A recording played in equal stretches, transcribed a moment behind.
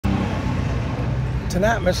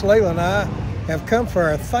Tonight, Miss Lelia and I have come for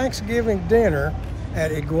our Thanksgiving dinner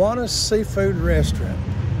at Iguana's Seafood Restaurant.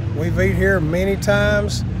 We've eaten here many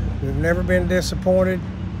times. We've never been disappointed.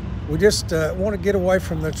 We just want to get away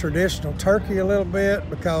from the traditional turkey a little bit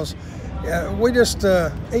because we just eat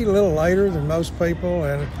a little later than most people,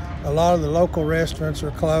 and a lot of the local restaurants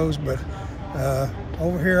are closed. But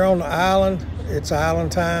over here on the island, it's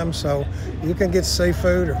island time, so you can get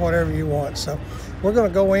seafood or whatever you want. So we're going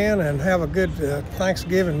to go in and have a good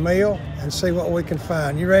Thanksgiving meal and see what we can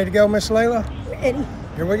find. You ready to go, Miss Lelia? Ready.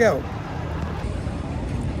 Here we go.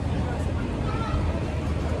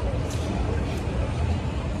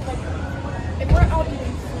 If we're all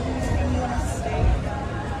eating food and you want to stay.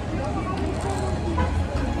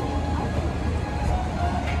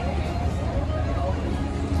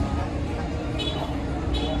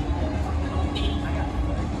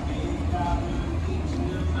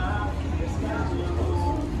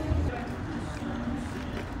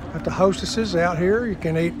 At the hostesses out here, you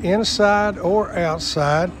can eat inside or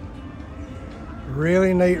outside.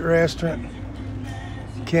 Really neat restaurant.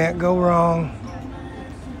 Can't go wrong.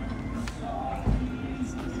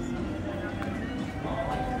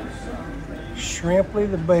 Shrimply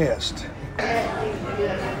the best.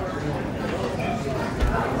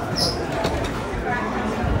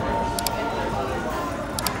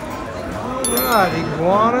 All right,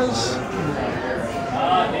 Iguanas.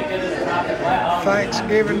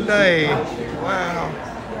 Thanksgiving Day. Wow.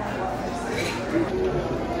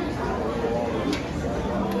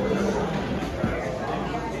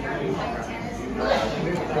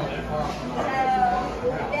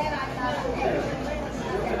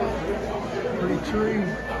 Pretty tree.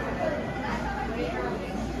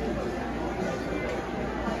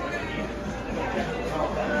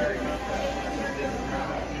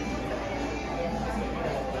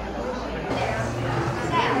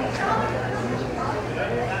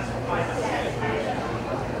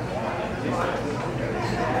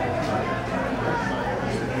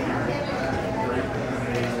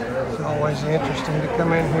 It's always interesting to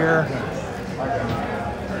come in here.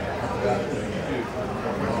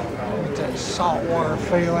 Get that saltwater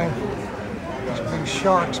feeling. This big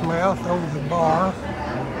shark's mouth over the bar.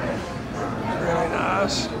 Really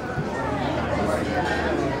nice.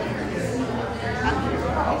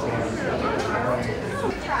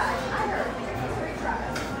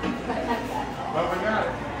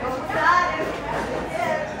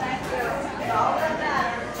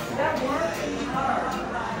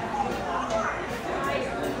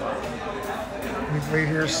 We've been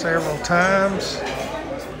here several times.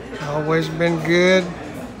 Always been good.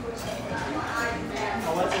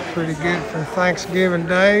 Pretty good for Thanksgiving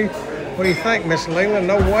Day. What do you think, Miss Lelia?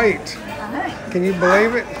 No wait. Can you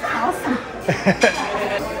believe it? Awesome.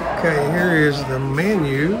 Okay, here is the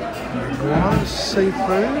menu. Iguana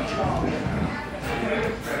seafood.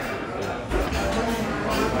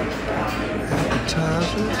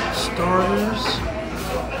 Appetizers, starters.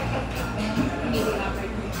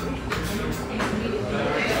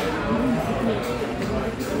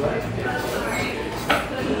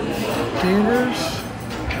 Dinners.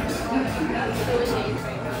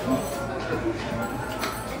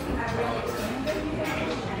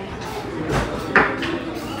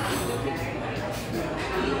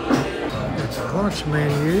 It's a lunch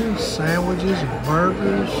menu, sandwiches and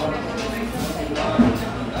burgers,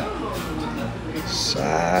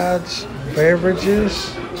 sides,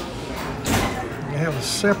 beverages. You have a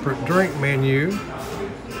separate drink menu,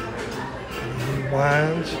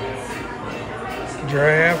 wines,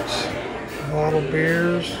 drafts, bottled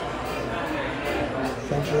beers,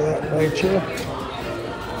 things of that nature.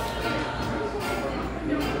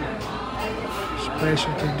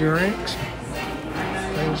 Specialty drinks,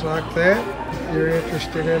 things like that. If you're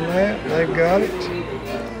interested in that, they've got it.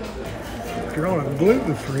 If you're on a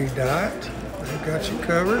gluten-free diet, they've got you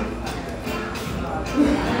covered. All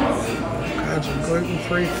kinds of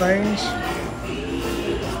gluten-free things.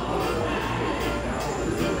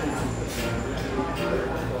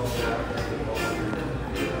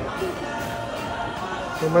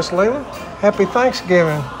 Well, Miss Lelia, happy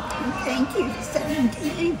Thanksgiving. Thank you.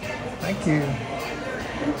 17. Thank you.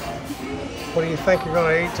 What do you think you're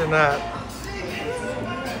going to eat tonight?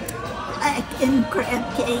 Black and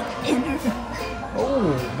crab cake dinner.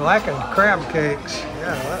 Oh, blackened crab cakes.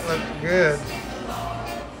 Yeah, that looks good.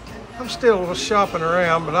 I'm still shopping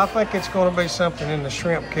around, but I think it's going to be something in the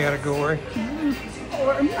shrimp category.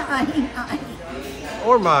 Or mahi-mahi.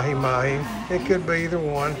 Or mahi-mahi. It could be either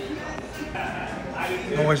one.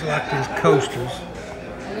 I always like these coasters.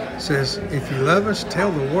 It says, if you love us,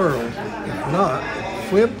 tell the world. If not,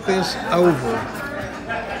 flip this over.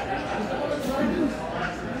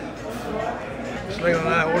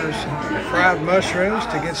 There's some fried mushrooms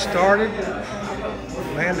to get started.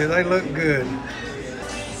 Man, do they look good.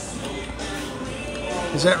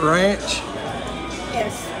 Is that ranch?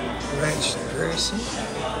 Yes. Ranch dressing.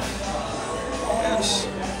 Yes.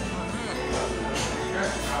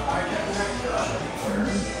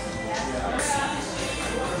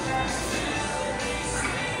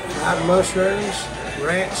 Fried mushrooms,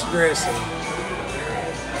 ranch dressing.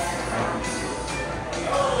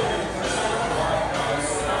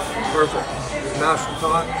 Perfect. Nice and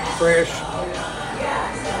hot, fresh.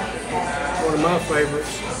 One of my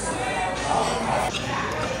favorites.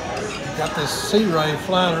 Got this sea ray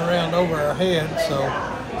flying around over our head, so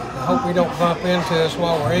I hope we don't bump into us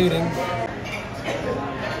while we're eating.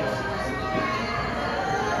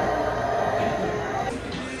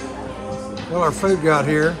 Well, our food got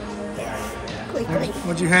here. Quickly.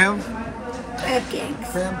 What'd you have? Crab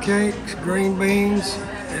cakes. Crab cakes, green beans,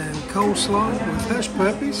 and coleslaw with hush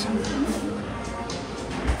puppies.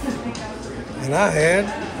 And I had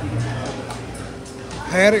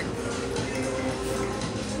haddock,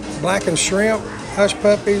 blackened shrimp, hush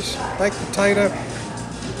puppies, baked potato,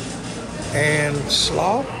 and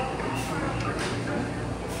slaw.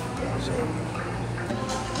 So,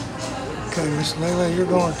 okay, Miss Leila, you're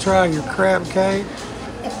going to try your crab cake.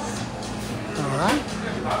 All right.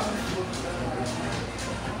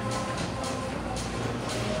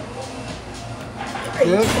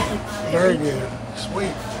 Good. Very good.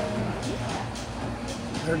 Sweet.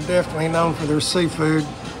 They're definitely known for their seafood.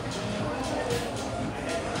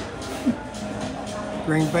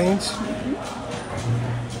 Green beans.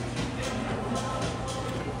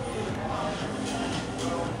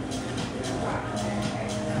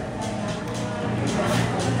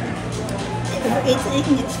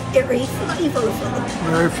 Everything is very flavorful.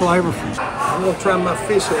 Very flavorful. I'm going to try my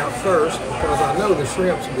fish out first because I know the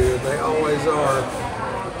shrimp's good. They always are.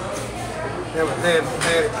 Haven't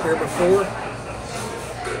had it here before.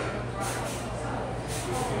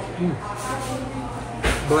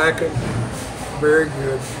 Blackened, very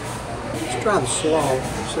good. Let's try the slaw,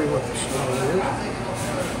 see what the slaw is.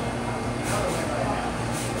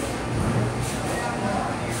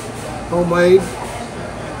 Homemade,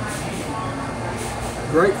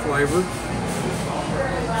 great flavor.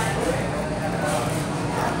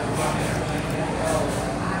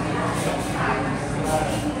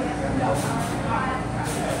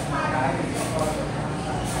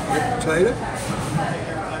 Potato.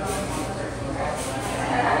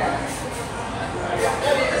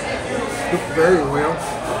 Cooked very well.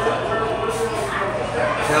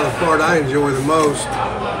 Now the part I enjoy the most,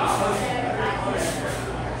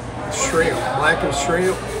 shrimp, blackened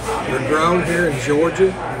shrimp. They're grown here in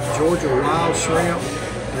Georgia. Georgia wild shrimp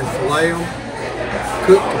and fillet them,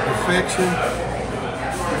 cooked to perfection.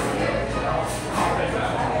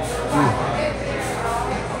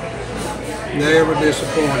 Never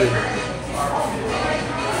disappointed.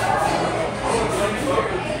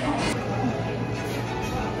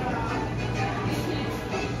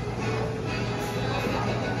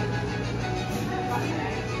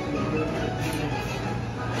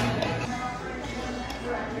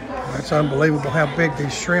 It's unbelievable how big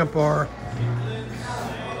these shrimp are.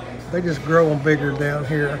 They just grow them bigger down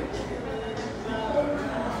here.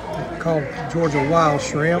 They're called Georgia wild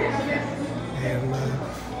shrimp, and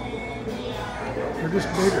they're just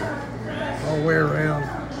bigger all the way around.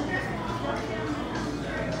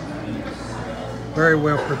 Very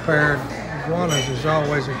well prepared. Iguanas is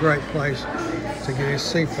always a great place to get his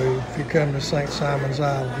seafood if you come to St. Simon's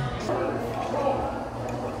Island.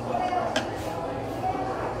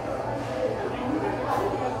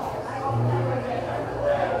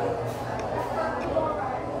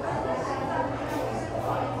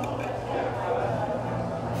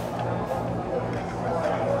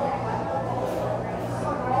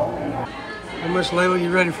 Well, Miss Leila,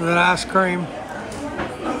 you ready for that ice cream? No,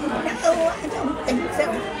 I don't think so.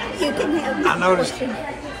 You can have I noticed portion.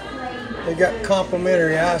 they got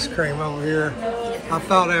complimentary ice cream over here. I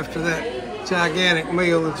thought after that gigantic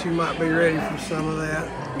meal that you might be ready for some of that.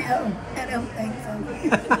 No, I don't think so.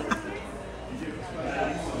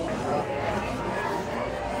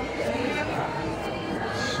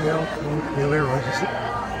 Shell delicious.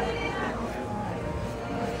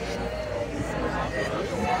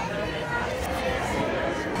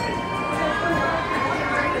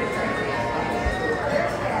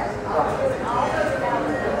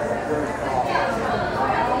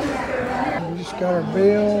 Got our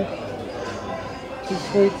bill, 2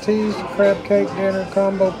 sweet teas, crab cake dinner,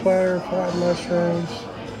 combo platter, fried mushrooms,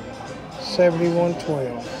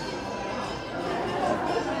 $71.12.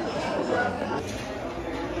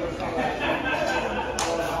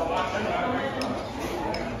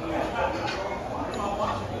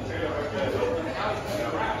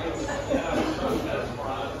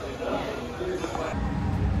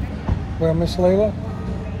 Well, Miss Leela,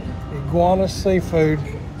 Iguana seafood.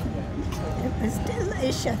 It was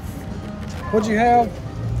delicious. What'd you have?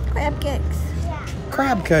 Crab cakes.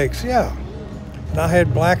 Crab cakes, yeah. And I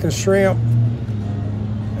had blackened shrimp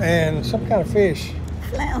and some kind of fish.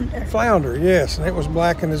 Flounder. Flounder, yes, and it was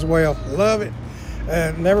blackened as well. Love it.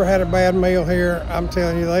 Never had a bad meal here. I'm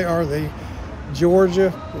telling you, they are the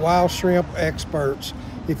Georgia wild shrimp experts.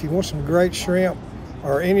 If you want some great shrimp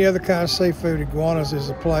or any other kind of seafood, Iguanas is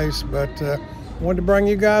the place. But wanted to bring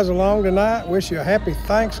you guys along tonight. Wish you a happy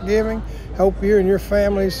Thanksgiving. Hope you and your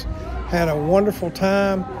families had a wonderful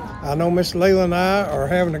time. I know Miss Lelia and I are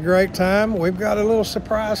having a great time. We've got a little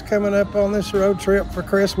surprise coming up on this road trip for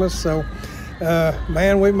Christmas. So,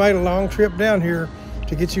 man, we made a long trip down here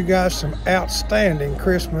to get you guys some outstanding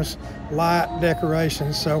Christmas light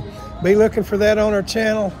decorations. So be looking for that on our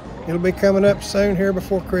channel. It'll be coming up soon here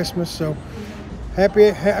before Christmas. So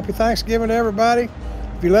happy Thanksgiving to everybody.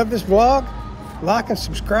 If you love this vlog, like and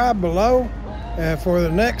subscribe below for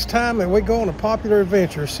the next time that we go on a popular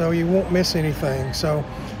adventure so you won't miss anything. So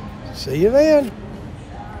see you then.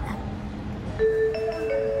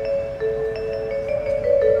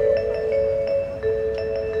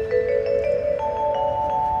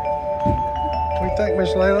 What do you think,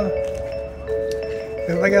 Miss Leila?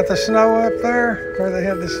 If they got the snow up there, where they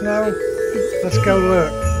have the snow, let's go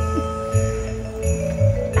look.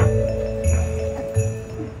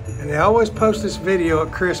 And they always post this video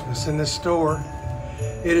at Christmas in this store.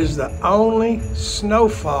 It is the only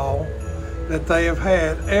snowfall that they have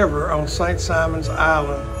had ever on St. Simon's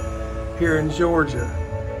Island here in Georgia.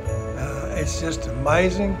 It's just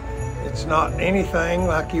amazing. It's not anything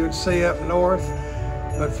like you would see up north,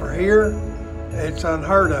 but for here, it's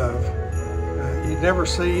unheard of. You'd never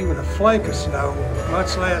see even a flake of snow,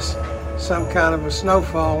 much less some kind of a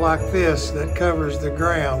snowfall like this that covers the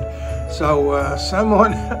ground. So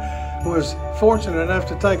someone was fortunate enough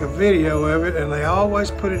to take a video of it, and they always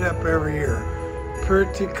put it up every year.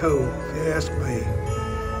 Pretty cool, if you ask me.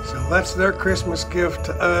 So that's their Christmas gift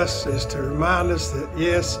to us, is to remind us that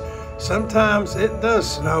yes, sometimes it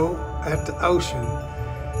does snow at the ocean.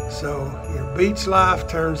 So your beach life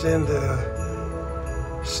turns into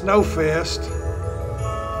Snowfest,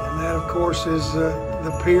 and that of course is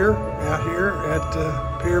the pier out here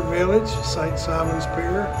at Pier Village, St. Simon's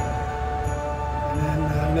Pier, and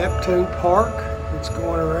then Neptune Park that's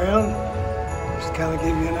going around. Just kind of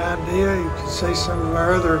give you an idea. You can see some of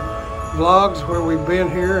our other vlogs where we've been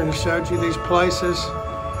here and showed you these places.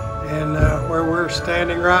 And where we're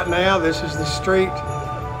standing right now, this is the street,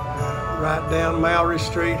 right down Mallory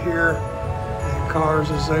Street here. And cars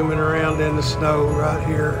are zooming around in the snow right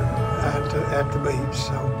here at the beach.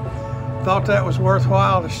 So thought that was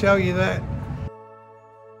worthwhile to show you that.